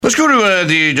Let's go to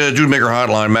the Dude Maker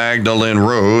Hotline. Mahgdalen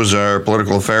Rose, our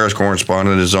political affairs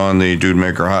correspondent, is on the Dude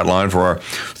Maker Hotline for our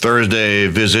Thursday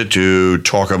visit to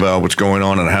talk about what's going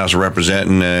on in the House of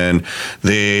Representatives and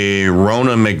the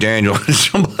Ronna McDaniel.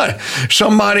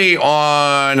 somebody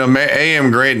on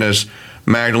AM Greatness,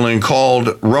 Mahgdalen, called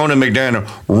Ronna McDaniel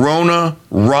Ronna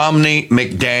Romney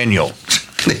McDaniel.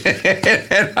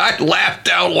 And I laughed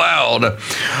out loud.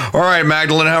 All right,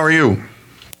 Mahgdalen, how are you?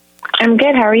 I'm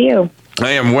good. How are you?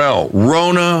 I am well.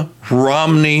 Ronna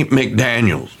Romney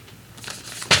McDaniel.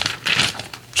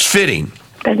 It's fitting.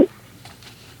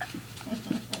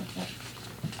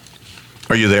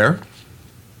 Are you there?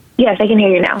 Yes, I can hear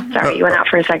you now. Sorry, you went out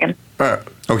for a second.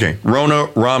 Okay.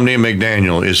 Ronna Romney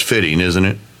McDaniel is fitting, isn't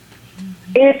it?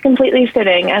 It is completely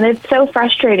fitting, and it's so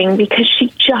frustrating because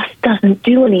she just doesn't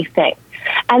do anything.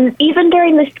 And even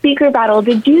during the speaker battle,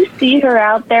 did you see her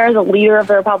out there as a leader of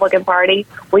the Republican Party?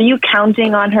 Were you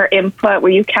counting on her input? Were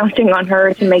you counting on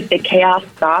her to make the chaos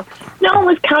stop? No one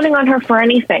was counting on her for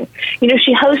anything. You know,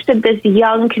 she hosted this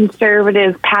young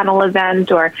conservative panel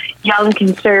event or young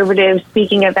conservative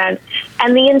speaking event,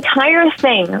 and the entire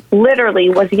thing literally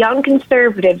was young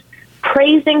conservatives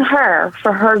praising her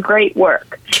for her great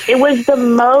work. It was the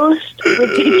most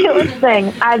ridiculous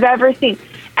thing I've ever seen.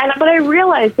 But I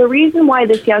realized the reason why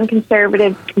this young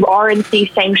conservative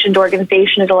RNC sanctioned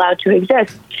organization is allowed to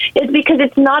exist is because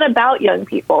it's not about young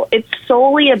people. It's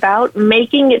solely about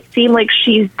making it seem like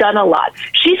she's done a lot.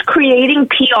 She's creating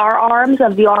PR arms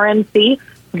of the RNC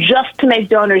just to make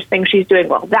donors think she's doing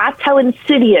well. That's how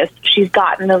insidious she's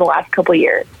gotten in the last couple of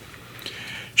years.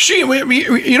 When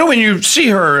you see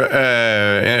her,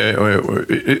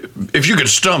 if you could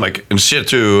stomach and sit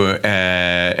through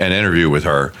an interview with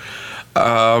her,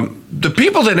 the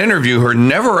people that interview her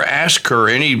never ask her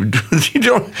any,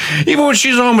 even when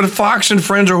she's on with Fox and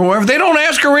Friends or whoever, they don't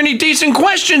ask her any decent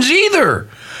questions either.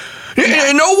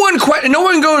 Yeah. No one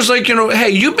goes like, hey,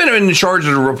 you've been in charge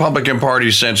of the Republican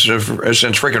Party since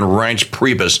freaking Reince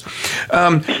Priebus.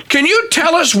 Can you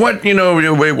tell us what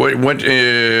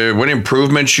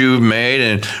improvements you've made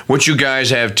and what you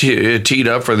guys have teed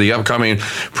up for the upcoming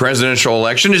presidential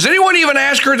election? Does anyone even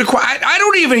ask her the question? I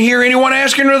don't even hear anyone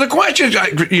asking her the questions.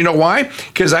 You know why?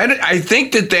 Because I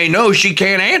think that they know she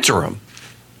can't answer them.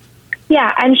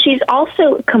 Yeah, and she's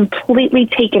also completely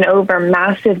taken over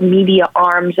massive media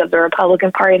arms of the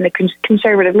Republican Party and the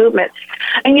conservative movement.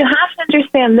 And you have to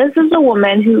understand, this is a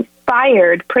woman who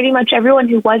fired pretty much everyone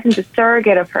who wasn't a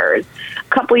surrogate of hers a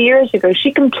couple years ago.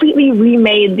 She completely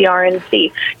remade the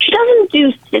RNC. She doesn't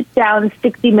do sit-down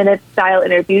 60-minute style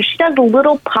interviews. She does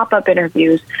little pop-up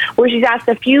interviews where she's asked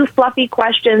a few fluffy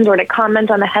questions or to comment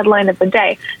on the headline of the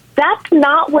day. That's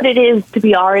not what it is to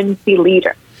be RNC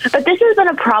leader. But this has been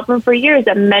a problem for years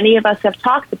that many of us have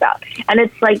talked about. And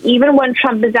it's like, even when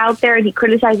Trump is out there and he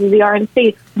criticizes the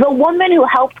RNC, the woman who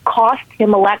helped cost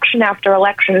him election after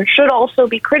election should also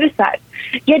be criticized.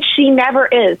 Yet she never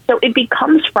is. So it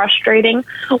becomes frustrating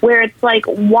where it's like,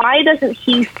 why doesn't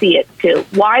he see it too?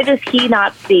 Why does he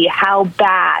not see how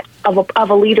bad of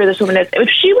a leader this woman is? If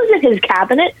she was in his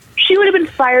cabinet, she would have been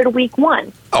fired week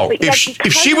one. Oh, if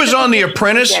she was on The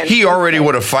Apprentice, he already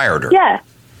would have fired her. Yeah.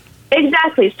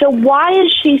 Exactly. So why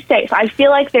is she safe? I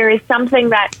feel like there is something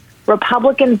that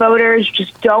Republican voters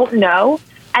just don't know,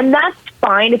 and that's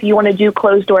fine if you want to do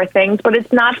closed-door things, but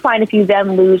it's not fine if you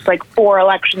then lose like 4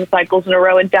 election cycles in a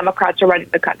row and Democrats are running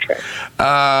the country.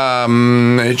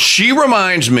 She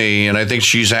reminds me, and I think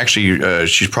she's actually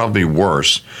she's probably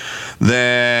worse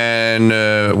than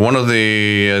one of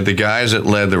the guys that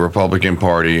led the Republican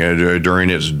Party during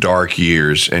its dark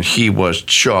years, and he was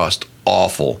just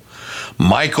awful.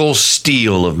 Michael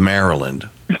Steele of Maryland.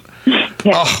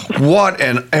 Yes. Oh,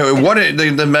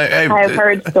 I've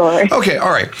heard stories. Okay, all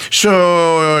right.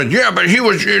 So but he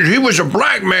was a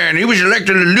black man. He was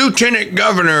elected lieutenant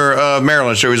governor of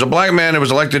Maryland. So he's a black man that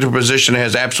was elected to a position that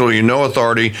has absolutely no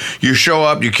authority. You show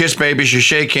up, you kiss babies, you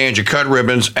shake hands, you cut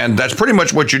ribbons, and that's pretty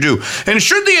much what you do. And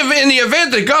in the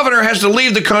event the governor has to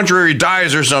leave the country or he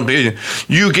dies or something,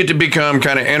 you get to become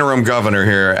kind of interim governor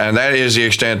here, and that is the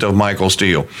extent of Michael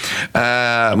Steele.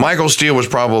 Michael Steele was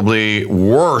probably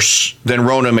worse than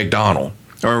Ronna McDaniel.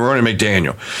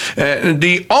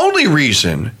 The only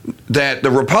reason that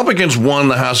the Republicans won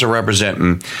the House of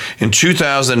Representatives in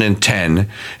 2010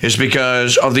 is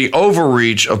because of the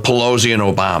overreach of Pelosi and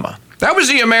Obama. That was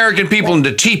the American people in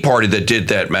the Tea Party that did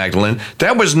that, Mahgdalen.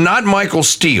 That was not Michael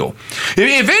Steele.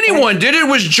 If anyone did, it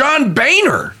was John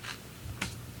Boehner.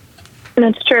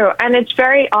 That's true. And it's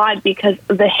very odd because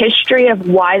the history of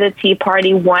why the Tea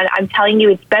Party won, I'm telling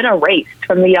you, it's been erased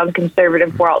from the young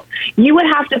conservative world. You would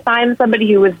have to find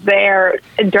somebody who was there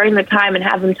during the time and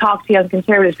have them talk to young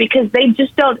conservatives because they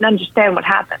just don't understand what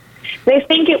happened. They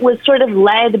think it was sort of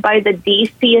led by the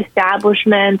D.C.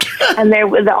 establishment and the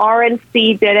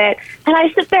RNC did it. And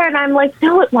I sit there and I'm like,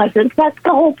 no, it wasn't. That's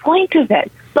the whole point of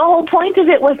it. The whole point of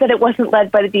it was that it wasn't led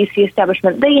by the D.C.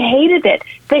 establishment. They hated it.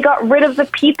 They got rid of the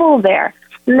people there.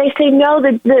 And they say, no,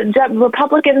 the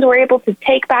Republicans were able to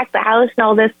take back the House and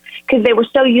all this because they were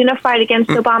so unified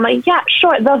against Obama. Yeah,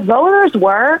 sure, the voters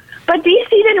were, but D.C.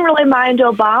 didn't really mind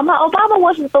Obama. Obama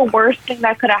wasn't the worst thing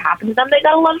that could have happened to them. They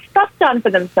got a lot of stuff done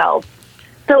for themselves.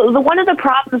 So one of the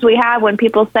problems we have when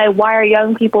people say, why are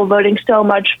young people voting so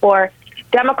much for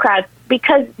Democrats?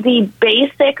 Because the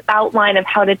basic outline of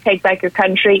how to take back your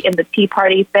country in the Tea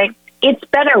Party thing, it's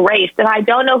been erased, and I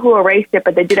don't know who erased it,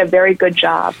 but they did a very good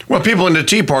job. Well, people in the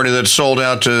Tea Party that sold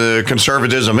out to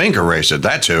Conservatism Inc. erased it.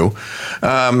 That's who.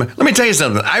 Let me tell you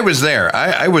something. I was there.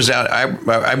 I was out.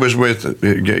 I was with,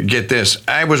 get this,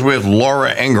 I was with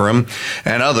Laura Ingraham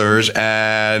and others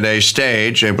at a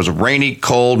stage. It was a rainy,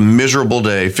 cold, miserable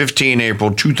day, 15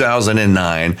 April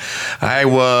 2009. I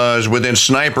was within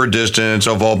sniper distance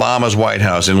of Obama's White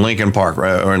House in Lincoln Park,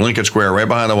 or in Lincoln Square, right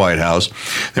behind the White House.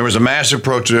 There was a massive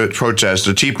protest,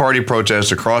 the Tea Party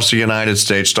protest across the United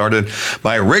States, started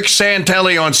by Rick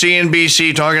Santelli on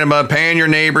CNBC talking about paying your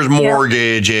neighbor's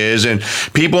mortgages and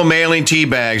people mailing tea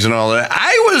bags and all that.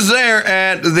 I was there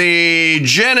at the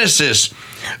genesis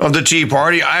of the Tea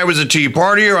Party. I was a Tea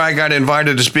Partier. I got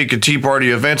invited to speak at Tea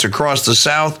Party events across the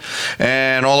South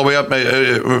and all the way up,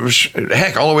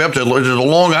 all the way up to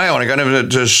Long Island. I got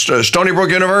invited to Stony Brook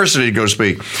University to go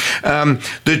speak.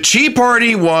 The Tea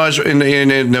Party was, in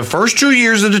the first 2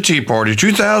 years of the Tea Party,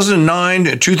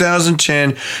 2009,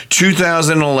 2010,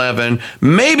 2011,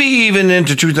 maybe even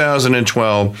into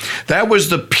 2012, that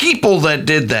was the people that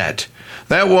did that.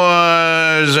 That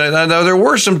was, there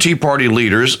were some Tea Party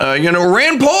leaders.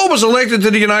 Rand Paul was elected to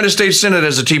the United States Senate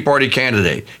as a Tea Party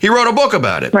candidate. He wrote a book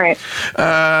about it. Right.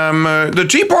 The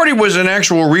Tea Party was an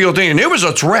actual real thing, and it was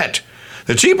a threat.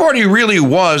 The Tea Party really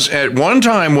was, at one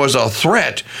time, was a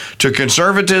threat to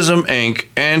Conservatism Inc.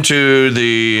 and to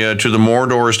the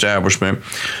Mordor establishment.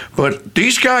 But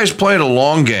these guys played a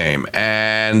long game,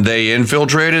 and they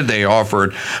infiltrated. They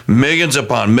offered millions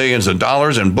upon millions of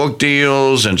dollars in book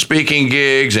deals and speaking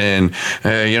gigs, and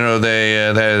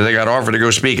they got offered to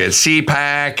go speak at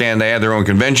CPAC, and they had their own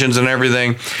conventions and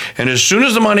everything. And as soon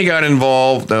as the money got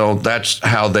involved, that's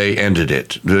how they ended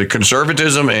it. The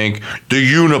Conservatism Inc., the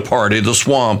Uniparty, the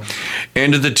swamp,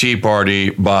 ended the Tea Party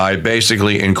by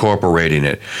basically incorporating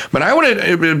it. But I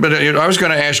was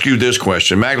going to ask you this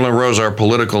question. Mahgdalen Rose, our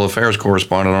political affairs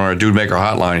correspondent on our Dude Maker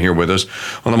hotline here with us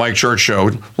on the Mike Church Show,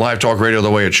 live talk radio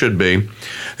the way it should be.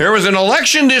 There was an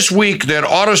election this week that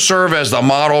ought to serve as the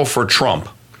model for Trump.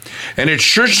 And it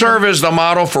should serve as the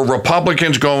model for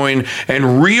Republicans going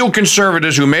and real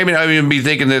conservatives who maybe not even be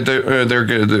thinking that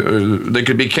they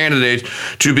could be candidates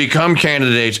to become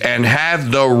candidates and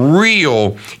have the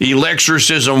real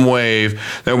electricism wave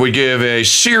that would give a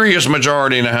serious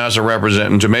majority in the House of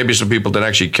Representatives to maybe some people that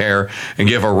actually care and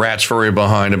give a rat's furry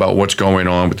behind about what's going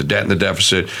on with the debt and the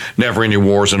deficit, never-ending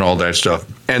wars and all that stuff.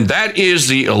 And that is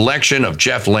the election of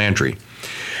Jeff Landry.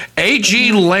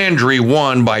 AG Landry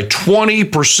won by 20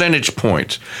 percentage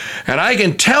points. And I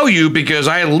can tell you, because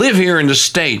I live here in the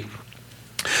state,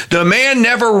 the man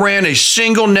never ran a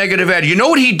single negative ad. You know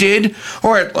what he did?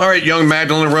 All right, young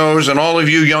Mahgdalen Rose and all of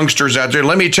you youngsters out there,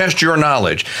 let me test your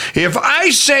knowledge. If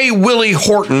I say Willie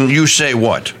Horton, you say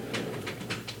what?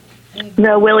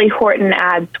 The Willie Horton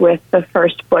ads with the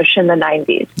first Bush in the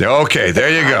 90s. Okay, there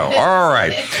you go. All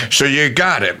right. So you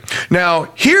got it.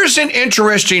 Now, here's an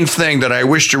interesting thing that I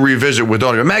wish to revisit with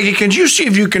all of you. Maggie, can you see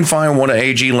if you can find one of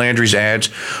AG Landry's ads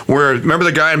where, remember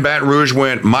the guy in Baton Rouge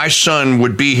went, my son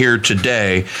would be here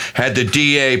today, had the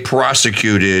DA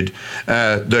prosecuted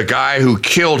the guy who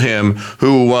killed him,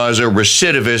 who was a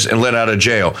recidivist and let out of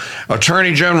jail.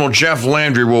 Attorney General Jeff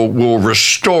Landry will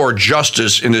restore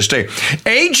justice in this state.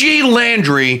 AG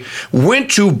Landry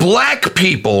went to black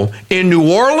people in New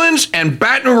Orleans and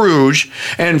Baton Rouge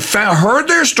and heard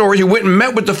their story. He went and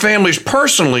met with the families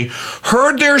personally,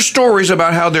 heard their stories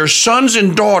about how their sons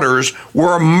and daughters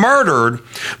were murdered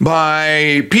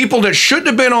by people that shouldn't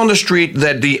have been on the street,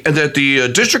 that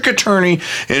the district attorney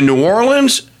in New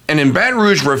Orleans and in Baton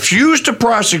Rouge refused to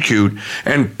prosecute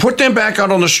and put them back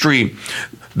out on the street.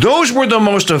 Those were the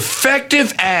most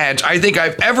effective ads I think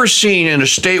I've ever seen in a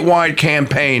statewide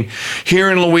campaign here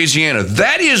in Louisiana.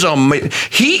 That is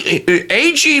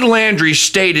AG Landry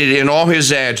stated in all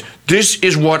his ads, This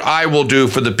is what I will do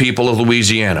for the people of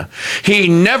Louisiana. He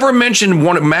never mentioned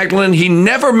one of Magdalen. He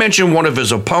never mentioned one of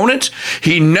his opponents.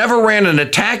 He never ran an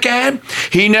attack ad.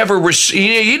 He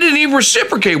didn't even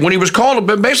reciprocate when he was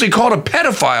basically called a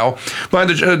pedophile by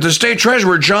the state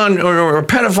treasurer, or a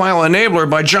pedophile enabler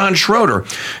by John Schroeder,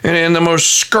 in the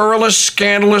most scurrilous,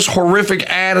 scandalous, horrific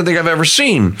ad I think I've ever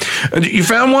seen. You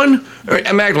found one?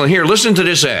 Magdalen, here, listen to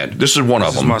this ad. This is one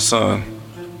of them. My son,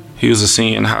 he was a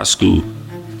senior in high school.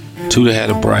 Tootie had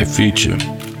a bright future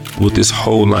with his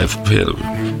whole life ahead of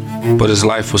him. But his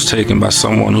life was taken by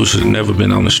someone who should have never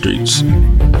been on the streets.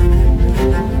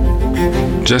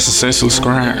 Just a senseless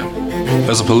crime.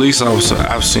 As a police officer,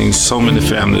 I've seen so many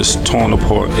families torn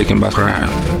apart, taken by crime.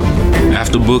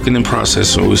 After booking and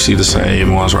processing, we see the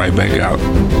same ones right back out.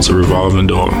 It's a revolving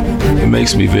door. It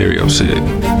makes me very upset.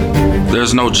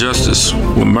 There's no justice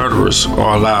when murderers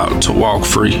are allowed to walk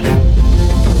free.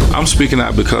 I'm speaking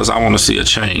out because I want to see a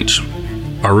change,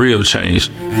 a real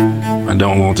change. I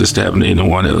don't want this to happen to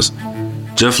anyone else.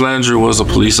 Jeff Landry was a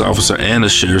police officer and a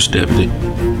sheriff's deputy,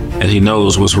 and he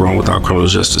knows what's wrong with our criminal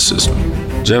justice system.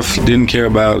 Jeff didn't care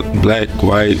about black,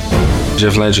 white.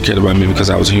 Jeff Landry cared about me because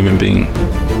I was a human being.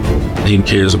 He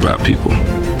cares about people.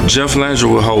 Jeff Landry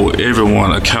will hold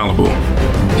everyone accountable.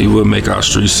 He will make our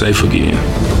streets safe again.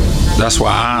 That's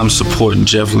why I'm supporting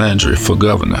Jeff Landry for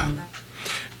governor.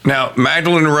 Now,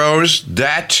 Magdalen Rose,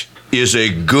 that is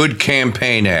a good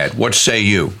campaign ad. What say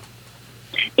you?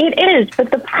 It is,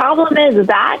 but the problem is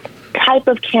that type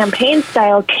of campaign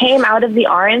style came out of the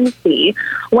RNC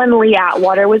when Lee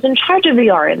Atwater was in charge of the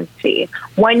RNC,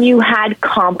 when you had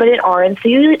competent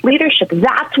RNC leadership.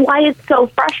 That's why it's so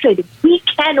frustrating. We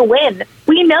can win.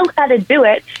 We know how to do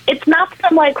it. It's not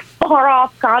some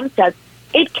far-off concept.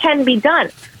 It can be done.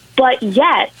 But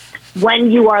yet,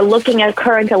 when you are looking at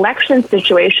current election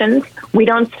situations, we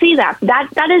don't see that.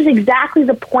 That is exactly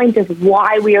the point of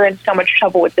why we are in so much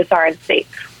trouble with this RNC.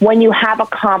 When you have a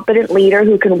competent leader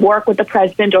who can work with the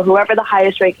president or whoever the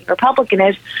highest-ranking Republican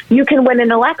is, you can win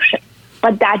an election.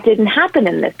 But that didn't happen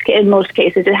in most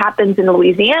cases. It happens in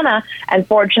Louisiana, and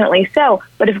fortunately so.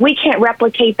 But if we can't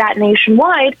replicate that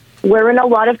nationwide, we're in a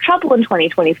lot of trouble in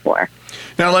 2024.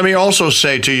 Now, let me also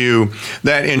say to you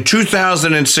that in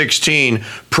 2016,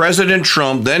 President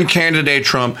Trump, then candidate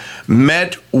Trump,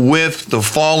 met with the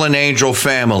fallen angel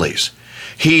families.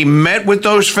 He met with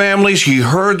those families. He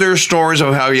heard their stories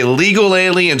of how illegal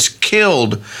aliens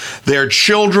killed their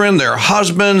children, their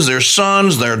husbands, their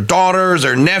sons, their daughters,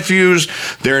 their nephews,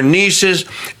 their nieces.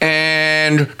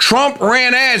 And Trump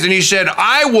ran ads and he said,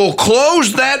 I will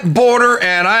close that border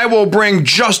and I will bring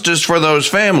justice for those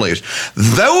families.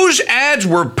 Those ads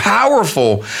were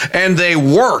powerful and they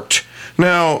worked.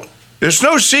 Now, there's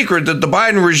no secret that the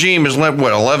Biden regime has let,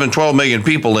 11, 12 million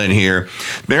people in here.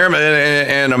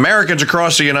 And Americans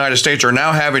across the United States are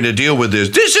now having to deal with this.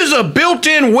 This is a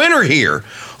built-in winner here.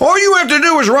 All you have to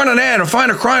do is run an ad and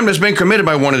find a crime that's been committed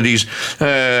by one of these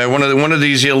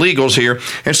illegals here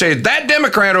and say, that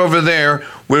Democrat over there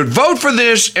would vote for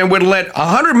this and would let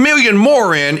 100 million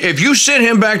more in if you send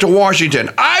him back to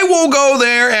Washington. I will go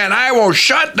there and I will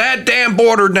shut that damn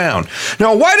border down.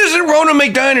 Now, why doesn't Ronna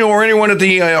McDaniel or anyone at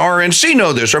the RNC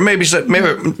know this? Or maybe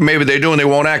they do and they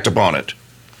won't act upon it.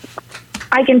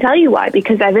 I can tell you why,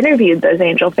 because I've interviewed those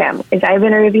angel families. I've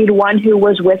interviewed one who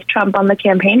was with Trump on the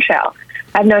campaign trail.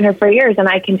 I've known her for years, and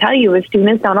I can tell you, as soon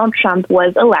as Donald Trump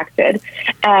was elected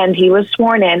and he was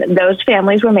sworn in, those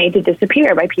families were made to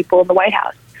disappear by people in the White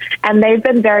House. And they've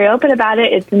been very open about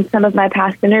it. It's in some of my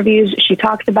past interviews. She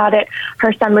talks about it.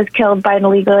 Her son was killed by an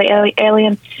illegal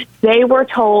alien. They were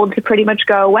told to pretty much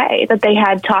go away, that they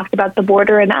had talked about the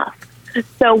border enough.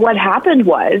 So what happened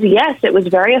was, yes, it was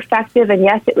very effective, and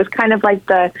yes, it was kind of like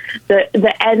the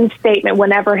end statement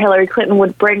whenever Hillary Clinton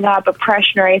would bring up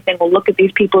oppression or anything. Well, look at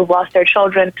these people who've lost their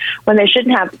children when they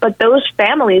shouldn't have. But those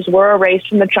families were erased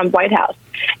from the Trump White House.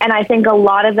 And I think a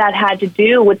lot of that had to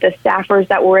do with the staffers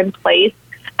that were in place,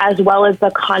 as well as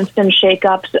the constant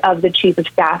shakeups of the chief of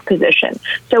staff position.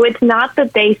 So it's not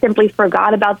that they simply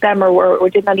forgot about them or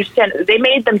didn't understand. They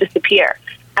made them disappear.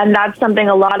 And that's something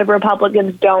a lot of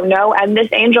Republicans don't know. And this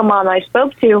angel mom I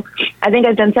spoke to, I think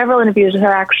I've done several interviews with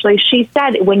her, actually. She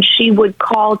said when she would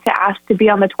call to ask to be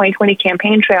on the 2020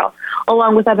 campaign trail,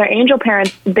 along with other angel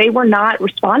parents, they were not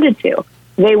responded to.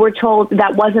 They were told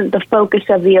that wasn't the focus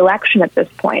of the election at this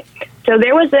point. So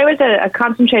there was a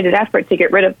concentrated effort to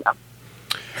get rid of them.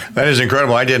 That is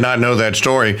incredible. I did not know that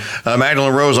story.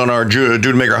 Magdalen Rose on our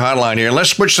Dude Maker hotline here.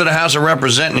 Let's switch to the House of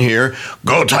Representatives here.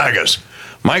 Go Tigers.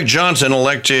 Mike Johnson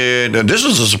elected, this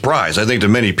is a surprise, I think, to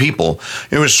many people.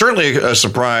 It was certainly a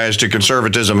surprise to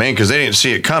Conservatism Inc. because they didn't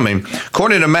see it coming.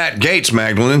 According to Matt Gaetz,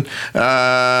 Magdalene,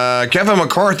 Kevin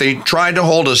McCarthy tried to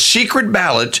hold a secret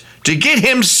ballot to get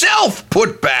himself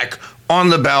put back on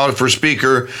the ballot for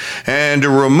Speaker and to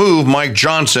remove Mike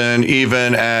Johnson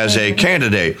even as a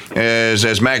candidate.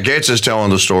 As Matt Gaetz is telling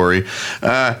the story,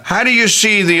 how do you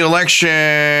see the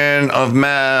election of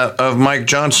Mike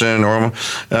Johnson or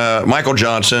Michael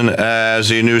Johnson as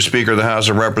the new Speaker of the House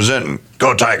of Representatives?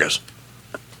 Go Tigers.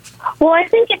 Well, I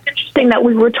think it's interesting that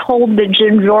we were told that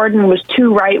Jim Jordan was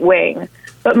too right-wing,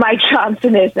 but Mike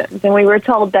Johnson isn't. And we were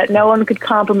told that no one could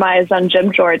compromise on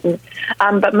Jim Jordan,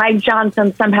 but Mike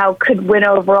Johnson somehow could win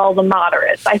over all the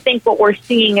moderates. I think what we're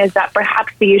seeing is that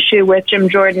perhaps the issue with Jim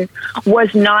Jordan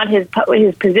was not his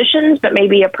positions, but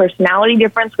maybe a personality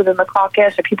difference within the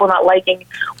caucus or people not liking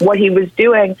what he was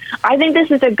doing. I think this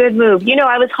is a good move. You know,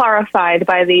 I was horrified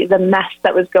by the mess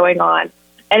that was going on.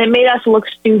 And it made us look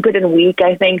stupid and weak,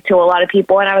 I think, to a lot of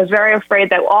people. And I was very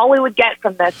afraid that all we would get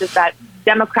from this is that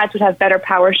Democrats would have better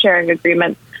power-sharing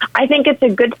agreements. I think it's a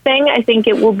good thing. I think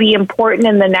it will be important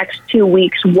in the next 2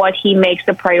 weeks what he makes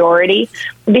a priority,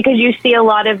 because you see a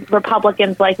lot of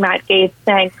Republicans like Matt Gaetz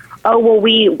saying, oh, well,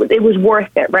 it was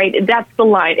worth it, right? That's the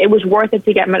line. It was worth it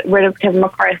to get rid of Kevin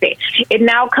McCarthy. It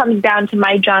now comes down to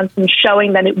Mike Johnson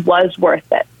showing that it was worth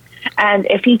it. And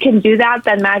if he can do that,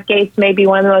 then Matt Gaetz may be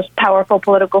one of the most powerful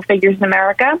political figures in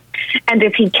America. And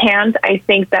if he can't, I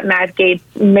think that Matt Gaetz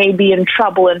may be in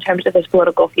trouble in terms of his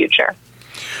political future.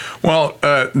 Well,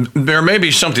 there may be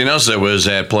something else that was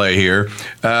at play here.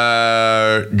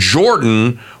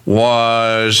 Jordan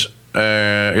was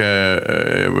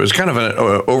kind of an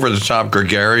over-the-top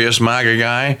gregarious MAGA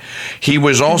guy. He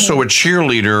was also a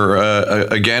cheerleader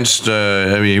against.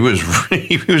 I mean, he was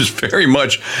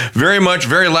very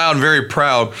loud, very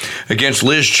proud against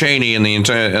Liz Cheney and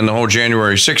the whole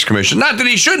January 6th commission. Not that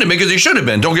he shouldn't have been, because he should have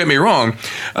been. Don't get me wrong.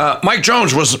 Mike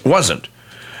Jones wasn't.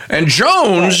 And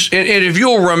Jones, and if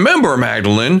you'll remember,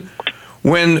 Magdalene,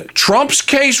 when Trump's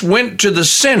case went to the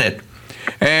Senate,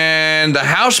 and the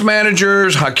House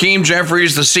managers, Hakeem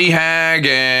Jeffries, the CHAG,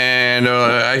 and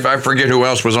I forget who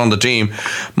else was on the team.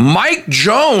 Mike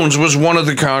Jones was one of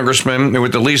the congressmen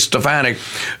with the least Stefanik,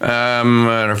 and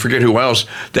I forget who else,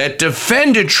 that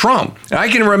defended Trump. I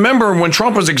can remember when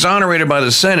Trump was exonerated by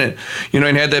the Senate,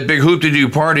 and had that big hoop-de-doo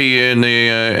party in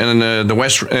the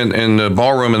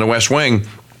ballroom in the West Wing.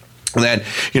 That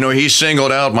he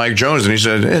singled out Mike Jones and he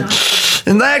said,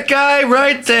 and that guy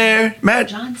right there, Mike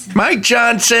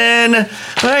Johnson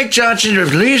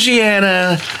of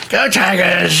Louisiana, go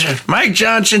Tigers, Mike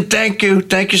Johnson, thank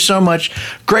you so much,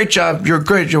 great job, you're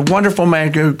great, you're a wonderful man,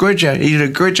 good job, he did a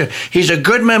great job, he's a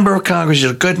good member of Congress,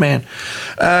 he's a good man,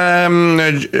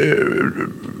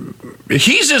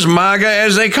 he's as MAGA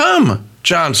as they come,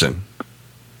 Johnson.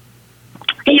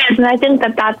 Yes, and I think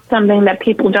that that's something that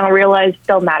people don't realize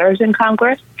still matters in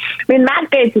Congress. I mean, Matt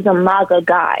Gaetz is a MAGA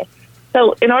guy.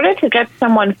 So in order to get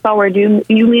someone forward, you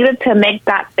needed to make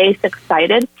that base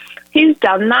excited. He's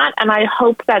done that, and I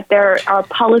hope that there are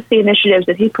policy initiatives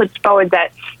that he puts forward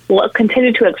that will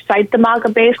continue to excite the MAGA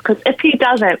base, because if he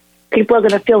doesn't, people are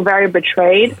going to feel very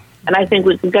betrayed, and I think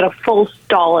we could get a full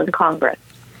stall in Congress.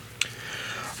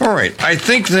 All right. I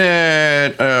think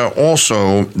that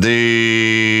also one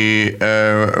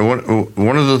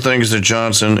of the things that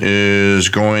Johnson is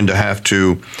going to have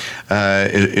to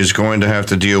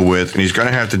deal with, and he's going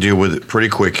to have to deal with it pretty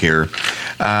quick here.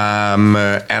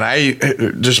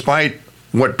 Despite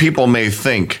what people may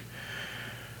think,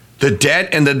 the debt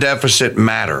and the deficit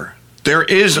matter.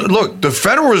 The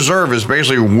Federal Reserve is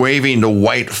basically waving the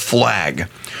white flag.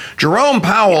 Jerome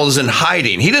Powell is in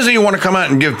hiding. He doesn't even want to come out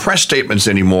and give press statements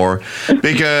anymore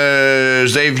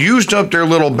because they've used up their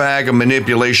little bag of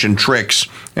manipulation tricks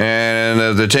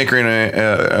and the tinkering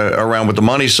around with the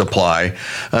money supply.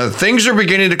 Things are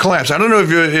beginning to collapse. I don't know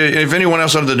if anyone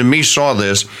else other than me saw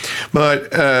this,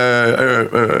 but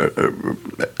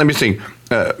let me think.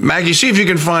 Maggie, see if you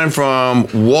can find from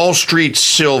Wall Street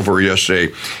Silver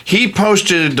yesterday. He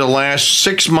posted the last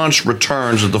 6 months'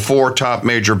 returns of the 4 top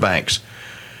major banks.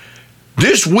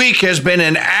 This week has been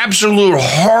an absolute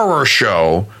horror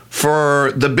show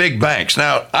for the big banks.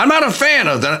 Now, I'm not a fan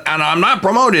of them, and I'm not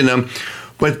promoting them,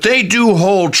 but they do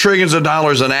hold trillions of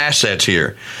dollars in assets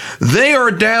here. They are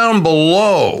down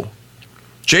below.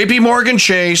 JP Morgan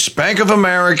Chase, Bank of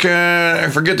America, I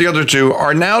forget the other two,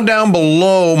 are now down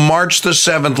below March the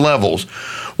 7th levels.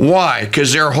 Why?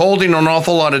 Because they're holding an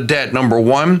awful lot of debt, number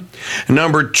one.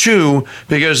 Number two,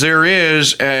 because there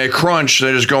is a crunch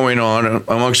that is going on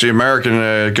amongst the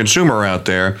American consumer out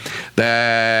there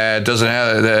that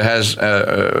has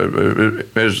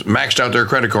maxed out their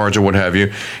credit cards or what have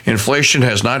you. Inflation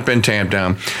has not been tamped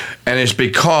down, and it's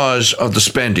because of the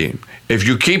spending. If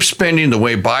you keep spending the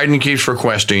way Biden keeps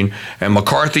requesting, and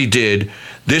McCarthy did,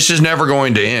 this is never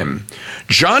going to end.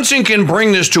 Johnson can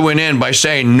bring this to an end by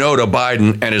saying no to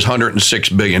Biden and his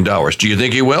 $106 billion. Do you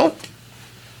think he will?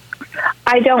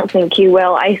 I don't think he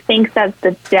will. I think that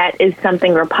the debt is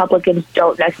something Republicans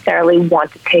don't necessarily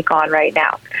want to take on right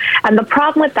now. And the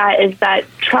problem with that is that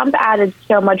Trump added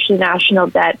so much to national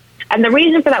debt. And the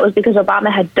reason for that was because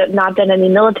Obama had not done any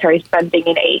military spending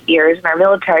in 8 years, and our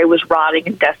military was rotting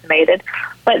and decimated.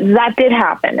 But that did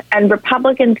happen. And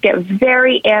Republicans get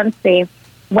very antsy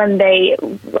when they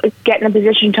get in a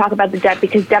position to talk about the debt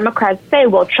because Democrats say,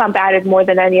 well, Trump added more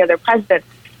than any other president.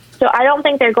 So I don't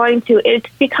think they're going to. It's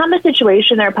become a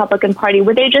situation in the Republican Party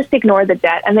where they just ignore the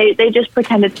debt and they just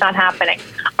pretend it's not happening.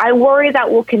 I worry that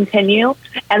will continue,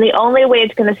 and the only way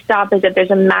it's going to stop is if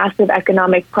there's a massive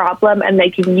economic problem and they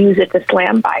can use it to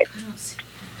slam Biden.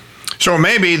 So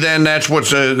maybe then that's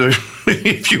what's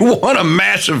if you want a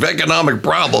massive economic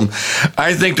problem,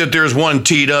 I think that there's one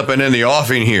teed up and in the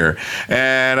offing here.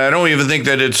 And I don't even think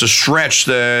that it's a stretch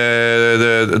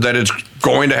that it's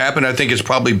going to happen. I think it's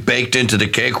probably baked into the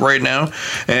cake right now.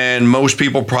 And most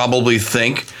people probably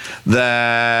think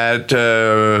that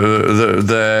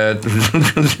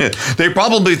they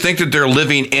probably think that they're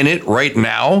living in it right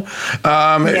now.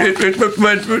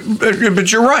 But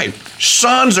you're right.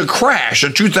 Sans a crash,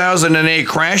 a 2008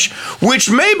 crash, which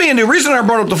may be, and the reason I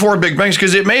brought up the four big banks,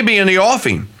 because it may be in the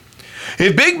offing.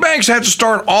 If big banks have to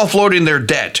start offloading their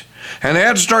debt, and they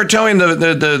have to start telling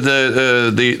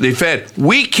the Fed,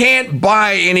 we can't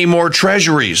buy any more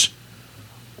treasuries.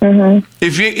 Mm-hmm.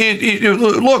 If you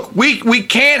look, we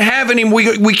can't have any.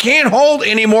 We can't hold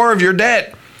any more of your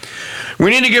debt. We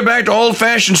need to get back to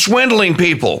old-fashioned swindling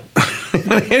people.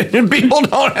 People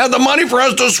don't have the money for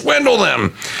us to swindle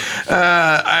them.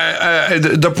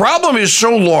 The problem is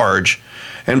so large,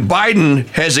 and Biden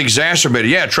has exacerbated.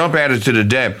 Yeah, Trump added to the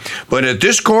debt. But at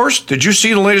this course, did you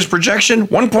see the latest projection?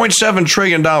 $1.7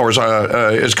 trillion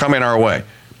is coming our way.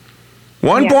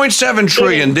 $1.7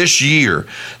 trillion this year.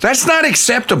 That's not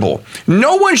acceptable.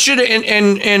 No one should,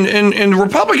 and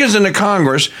Republicans in the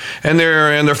Congress, and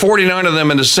there are 49 of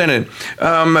them in the Senate,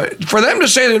 for them to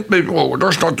say that, well, we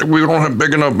don't have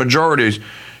big enough majorities.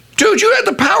 Dude, you have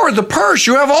the power of the purse.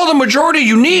 You have all the majority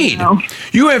you need.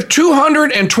 You have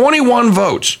 221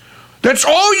 votes. That's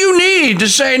all you need to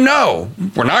say, no,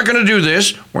 we're not going to do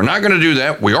this. We're not going to do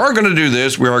that. We are going to do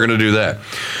this. We are going to do that.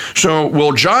 So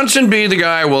will Johnson be the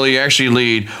guy? Will he actually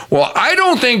lead? Well, I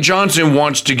don't think Johnson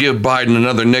wants to give Biden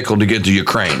another nickel to get to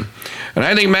Ukraine. And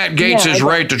I think Matt Gaetz is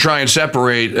right to try and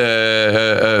separate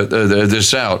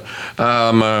this out.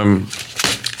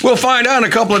 We'll find out in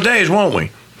a couple of days, won't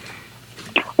we?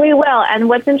 We will. And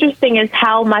what's interesting is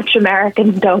how much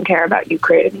Americans don't care about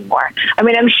Ukraine anymore. I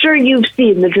mean, I'm sure you've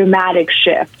seen the dramatic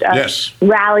shift of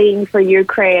rallying for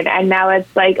Ukraine. And now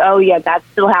it's like, oh, yeah, that's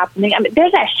still happening. I mean,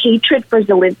 there's a hatred for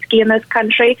Zelensky in this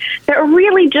country that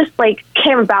really just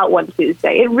came about one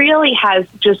Tuesday. It really has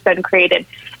just been created.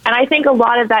 And I think a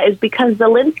lot of that is because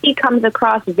Zelensky comes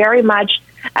across very much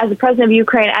as the president of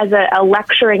Ukraine as a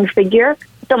lecturing figure.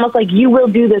 It's almost like, you will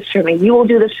do this for me. You will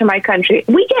do this for my country.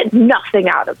 We get nothing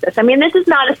out of this. I mean, this is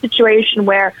not a situation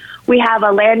where we have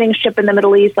a landing ship in the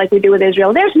Middle East like we do with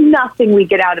Israel. There's nothing we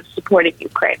get out of supporting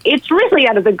Ukraine. It's really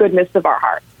out of the goodness of our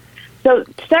heart. So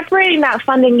separating that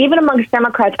funding, even amongst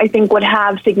Democrats, I think would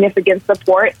have significant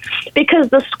support because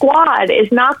the squad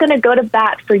is not going to go to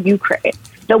bat for Ukraine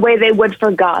the way they would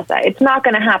for Gaza. It's not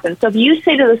going to happen. So if you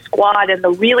say to the squad and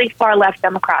the really far left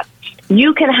Democrats,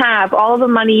 you can have all of the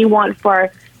money you want for,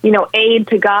 aid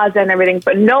to Gaza and everything,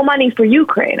 but no money for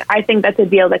Ukraine, I think that's a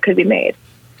deal that could be made.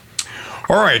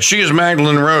 All right. She is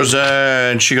Mahgdalen Rose,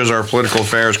 and she is our political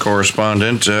affairs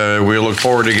correspondent. We look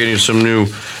forward to getting some new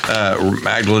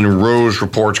Mahgdalen Rose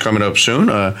reports coming up soon.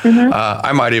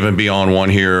 I might even be on one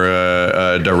here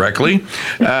directly.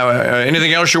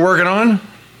 Anything else you're working on?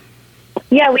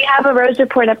 Yeah, we have a Rose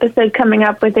Report episode coming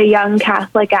up with a young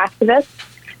Catholic activist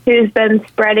who's been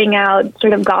spreading out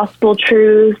sort of gospel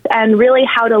truths and really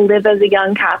how to live as a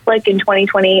young Catholic in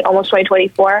 2020, almost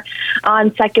 2024,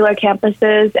 on secular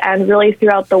campuses and really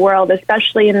throughout the world,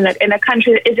 especially in a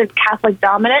country that isn't Catholic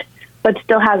dominant, but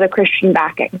still has a Christian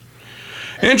backing.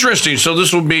 Interesting. So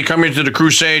this will be coming to the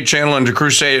Crusade channel and to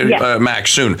Crusade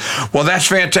Max soon. Well, that's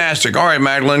fantastic. All right,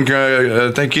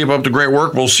 Mahgdalen, thank you. Keep up the great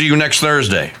work. We'll see you next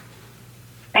Thursday.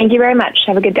 Thank you very much.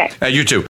 Have a good day. You too.